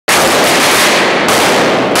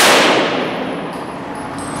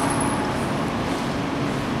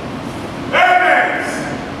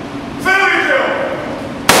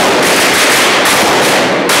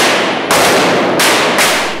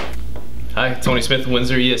Tony Smith,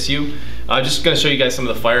 Windsor ESU. Just going to show you guys some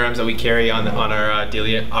of the firearms that we carry on our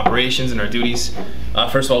daily operations and our duties.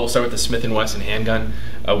 First of all, we'll start with the Smith & Wesson handgun.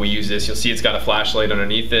 We use this. You'll see it's got a flashlight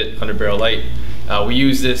underneath it, under barrel light. We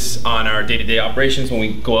use this on our day-to-day operations when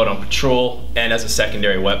we go out on patrol and as a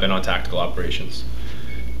secondary weapon on tactical operations.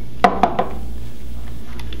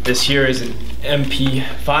 This here is an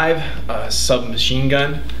MP5 submachine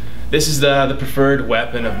gun. This is the preferred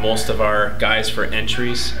weapon of most of our guys for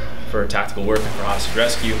entries, for tactical work, and for hostage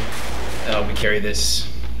rescue. We carry this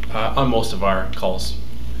on most of our calls.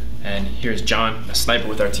 And here's John, a sniper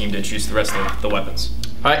with our team, to introduce the rest of the weapons.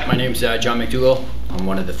 Hi, my name's John McDougall. I'm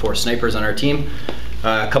one of the 4 snipers on our team.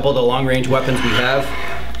 A couple of the long-range weapons we have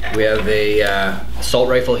a assault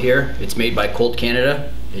rifle here. It's made by Colt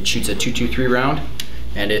Canada. It shoots a .223 round,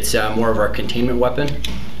 and it's more of our containment weapon.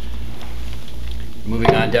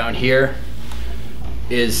 Moving on down here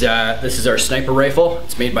is this is our sniper rifle.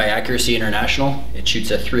 It's made by Accuracy International. It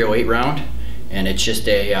shoots a .308 round, and it's just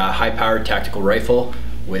a high-powered tactical rifle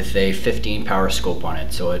with a 15 power scope on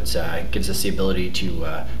it. So it gives us the ability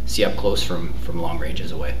to see up close from long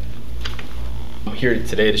ranges away. I'm here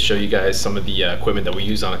today to show you guys some of the equipment that we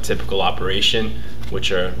use on a typical operation,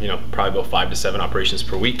 which are probably about 5 to 7 operations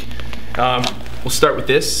per week. We'll start with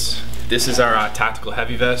this. This is our tactical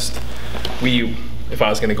heavy vest. If I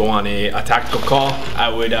was going to go on a tactical call, I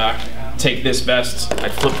would take this vest,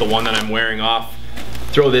 I'd flip the one that I'm wearing off,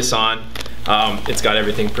 throw this on. It's got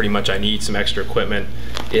everything pretty much I need, some extra equipment.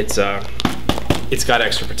 It's got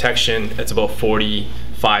extra protection. It's about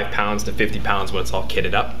 45 pounds to 50 pounds when it's all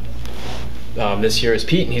kitted up. This here is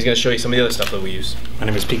Pete, and he's going to show you some of the other stuff that we use. My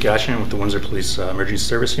name is Pete Gashian with the Windsor Police Emergency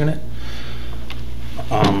Service Unit.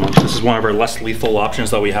 This is one of our less lethal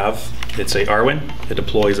options that we have. It's a Arwin. It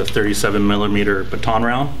deploys a 37mm baton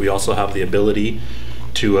round. We also have the ability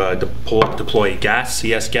to deploy gas,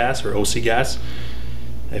 CS gas or OC gas,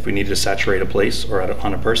 if we needed to saturate a place or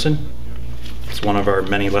on a person. It's one of our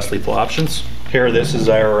many less lethal options. Here, this is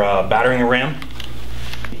our battering ram.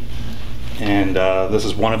 And this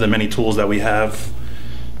is one of the many tools that we have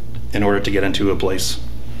in order to get into a place.